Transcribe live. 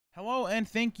Hello and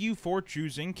thank you for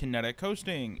choosing Kinetic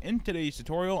Hosting. In today's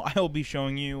tutorial, I'll be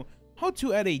showing you how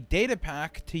to add a data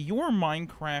pack to your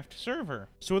Minecraft server.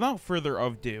 So without further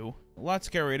ado, let's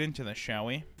get right into this, shall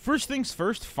we? First things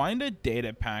first, find a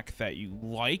data pack that you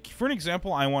like. For an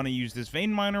example, I want to use this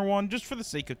vein miner one just for the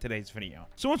sake of today's video.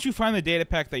 So once you find the data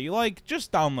pack that you like,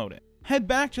 just download it. Head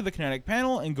back to the Kinetic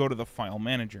panel and go to the File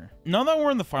Manager. Now that we're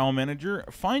in the File Manager,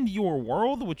 find your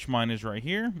world, which mine is right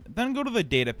here, then go to the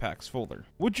Data Packs folder.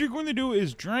 What you're going to do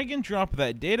is drag and drop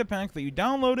that data pack that you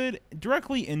downloaded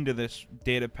directly into this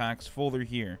Data Packs folder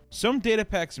here. Some data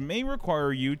packs may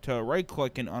require you to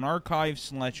right-click and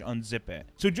unarchive/unzip it,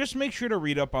 so just make sure to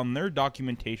read up on their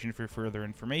documentation for further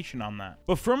information on that.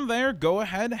 But from there, go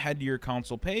ahead, head to your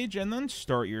console page, and then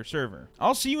start your server.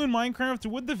 I'll see you in Minecraft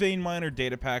with the vein miner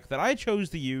data pack that I chose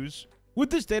to use.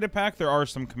 With this data pack, there are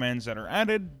some commands that are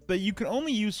added that you can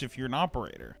only use if you're an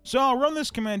operator. So I'll run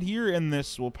this command here and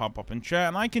this will pop up in chat,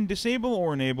 and I can disable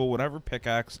or enable whatever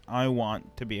pickaxe I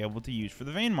want to be able to use for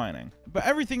the vein mining. But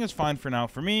everything is fine for now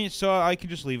for me, so I can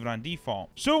just leave it on default.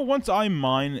 So once I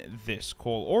mine this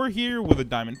coal ore here with a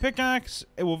diamond pickaxe,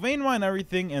 it will vein mine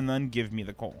everything and then give me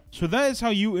the coal. So that is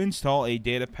how you install a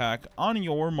data pack on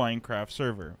your Minecraft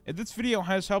server. If this video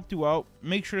has helped you out,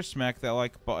 make sure to smack that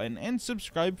like button and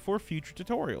subscribe for future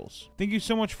tutorials. Thank you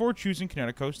so much for choosing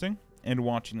Kinetic Hosting and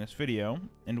watching this video,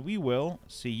 and we will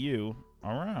see you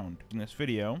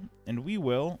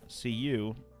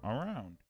around.